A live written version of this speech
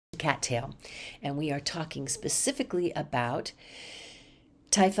cattail, and we are talking specifically about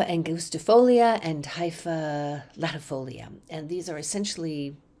Typha angustifolia and Typha latifolia. And these are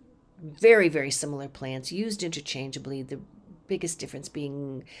essentially very, very similar plants used interchangeably. The biggest difference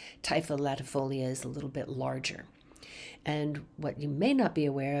being Typha latifolia is a little bit larger. And what you may not be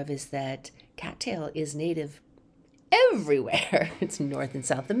aware of is that cattail is native everywhere. It's North and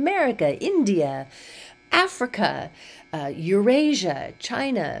South America, India, Africa, Eurasia,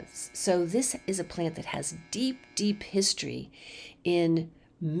 China. So this is a plant that has deep, deep history in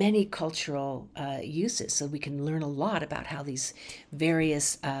many cultural uses. So we can learn a lot about how these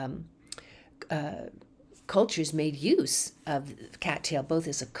various cultures made use of cattail, both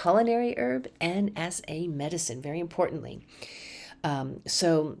as a culinary herb and as a medicine, very importantly.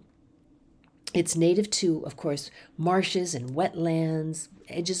 So it's native to, of course, marshes and wetlands,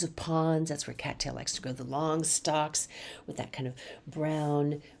 edges of ponds. That's where cattail likes to grow. The long stalks with that kind of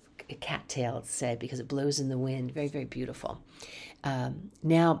brown cattail, it's said, because it blows in the wind. Very, very beautiful.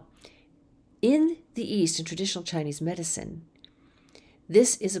 Now, in the East, in traditional Chinese medicine,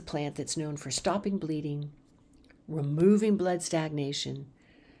 this is a plant that's known for stopping bleeding, removing blood stagnation,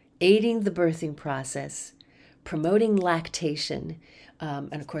 aiding the birthing process, promoting lactation,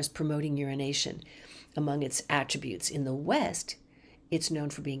 and of course promoting urination among its attributes. In the West, it's known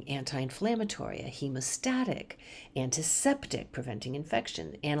for being anti-inflammatory, a hemostatic, antiseptic, preventing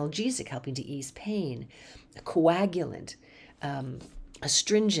infection, analgesic, helping to ease pain, a coagulant,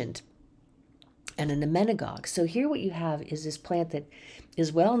 astringent, and an emmenagogue. So here what you have is this plant that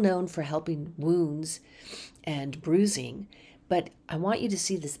is well known for helping wounds and bruising, but I want you to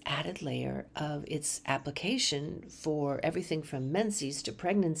see this added layer of its application for everything from menses to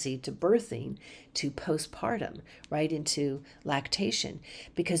pregnancy to birthing to postpartum, right into lactation,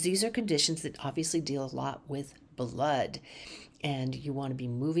 because these are conditions that obviously deal a lot with blood. And you want to be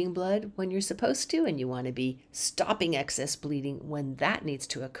moving blood when you're supposed to, and you want to be stopping excess bleeding when that needs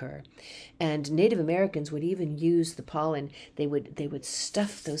to occur. And Native Americans would even use the pollen. They would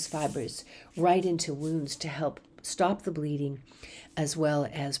stuff those fibers right into wounds to help stop the bleeding as well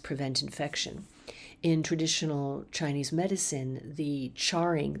as prevent infection. In traditional Chinese medicine, the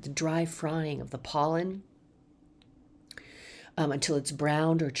charring, the dry frying of the pollen until it's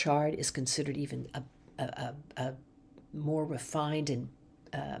browned or charred is considered even a more refined and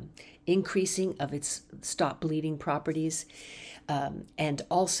increasing of its stop bleeding properties, and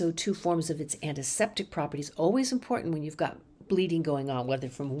also 2 forms of its antiseptic properties. Always important when you've got bleeding going on, whether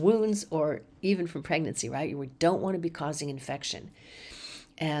from wounds or even from pregnancy, right? You don't want to be causing infection.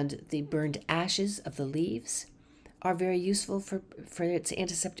 And the burned ashes of the leaves are very useful for its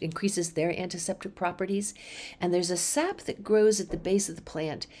antiseptic, increases their antiseptic properties. And there's a sap that grows at the base of the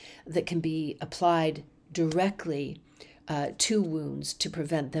plant that can be applied directly to wounds to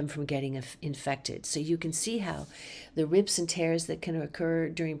prevent them from getting infected. So you can see how the rips and tears that can occur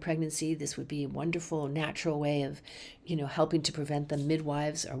during pregnancy, this would be a wonderful natural way of, helping to prevent them.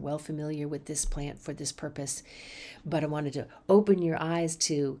 Midwives are well familiar with this plant for this purpose. But I wanted to open your eyes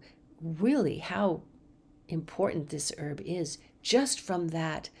to really how important this herb is, just from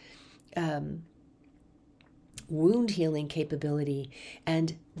that wound healing capability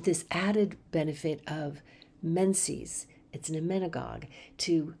and this added benefit of menses. It's an emmenagogue,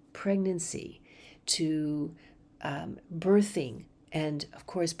 to pregnancy, to birthing, and of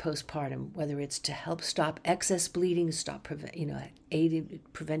course postpartum, whether it's to help stop excess bleeding, stop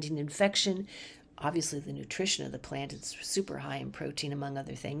preventing infection. Obviously the nutrition of the plant is super high in protein, among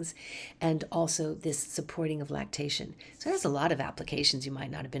other things, and also this supporting of lactation. So there's a lot of applications you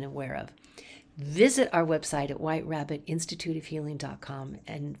might not have been aware of. Visit our website at whiterabbitinstituteofhealing.com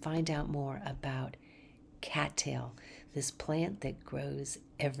and find out more about cattail, this plant that grows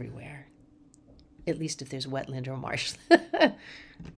everywhere, at least if there's wetland or marsh.